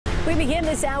We begin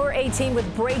this hour 18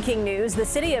 with breaking news. The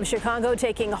city of Chicago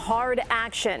taking hard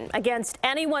action against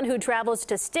anyone who travels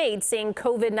to states seeing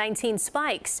COVID-19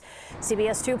 spikes.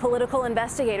 CBS 2 political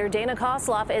investigator Dana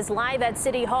Kozlov is live at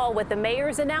City Hall with the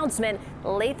mayor's announcement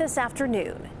late this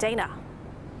afternoon. Dana.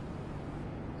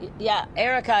 Yeah,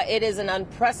 Erica, it is an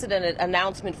unprecedented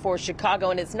announcement for Chicago,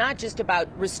 and it's not just about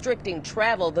restricting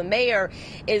travel. The mayor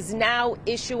is now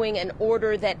issuing an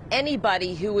order that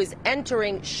anybody who is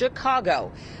entering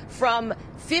Chicago from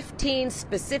 15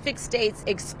 specific states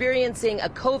experiencing a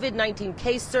COVID-19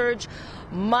 case surge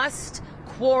must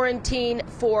quarantine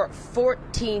for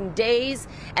 14 days,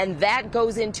 and that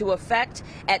goes into effect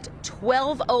at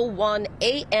 12:01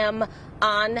 a.m.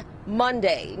 on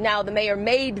Monday. Now, the mayor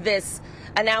made this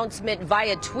announcement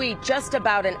via tweet just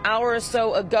about an hour or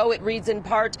so ago. It reads in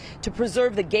part, "To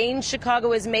preserve the gains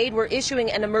Chicago has made, we're issuing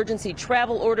an emergency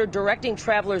travel order directing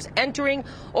travelers entering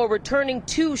or returning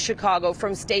to Chicago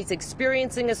from states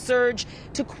experiencing a surge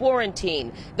to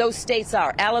quarantine." Those states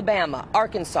are Alabama,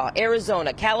 Arkansas,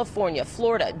 Arizona, California,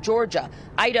 Florida, Georgia,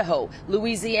 Idaho,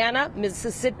 Louisiana,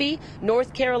 Mississippi,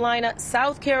 North Carolina,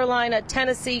 South Carolina,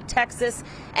 Tennessee, Texas,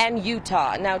 and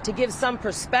Utah. Now, to give some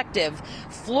perspective,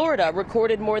 Florida recorded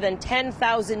more than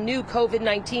 10,000 new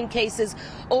COVID-19 cases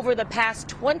over the past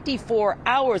 24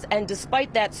 hours. And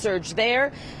despite that surge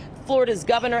there, Florida's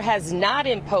governor has not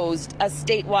imposed a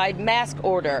statewide mask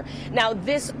order. Now,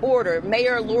 this order,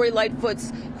 Mayor Lori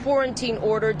LIghtfoot's quarantine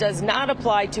order, does not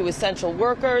apply to essential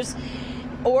workers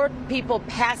or people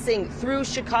passing through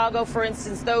Chicago. For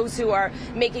instance, those who are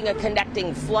making a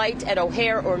connecting flight at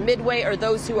O'Hare or Midway, or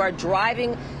those who are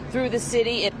driving through the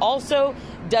city. It also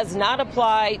does not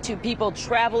apply to people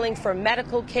traveling for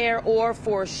medical care or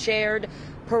for shared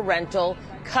parental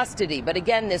custody. But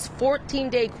again, this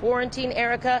 14-day quarantine,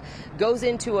 Erica, goes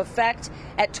into effect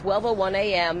at 12:01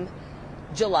 a.m.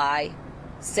 July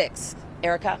 6th.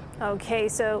 Erica? Okay,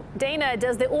 so Dana,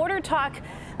 does the order talk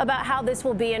about how this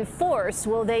will be enforced?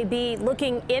 Will they be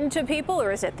looking into people,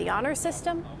 or is it the honor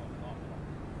system?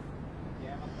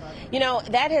 You know,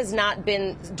 that has not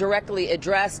been directly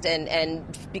addressed, and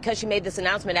because she made this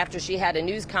announcement after she had a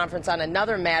news conference on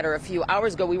another matter a few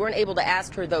hours ago, we weren't able to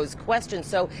ask her those questions.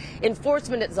 So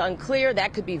enforcement is unclear.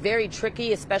 That could be very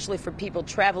tricky, especially for people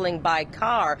traveling by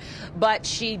car. But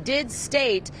she did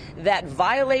state that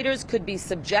violators could be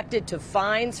subjected to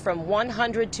fines from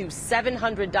 $100 to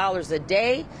 $700 a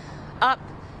day, up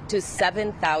to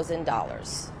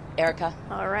 $7,000. Erica?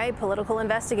 All right, political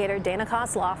investigator Dana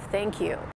Kozlov, thank you.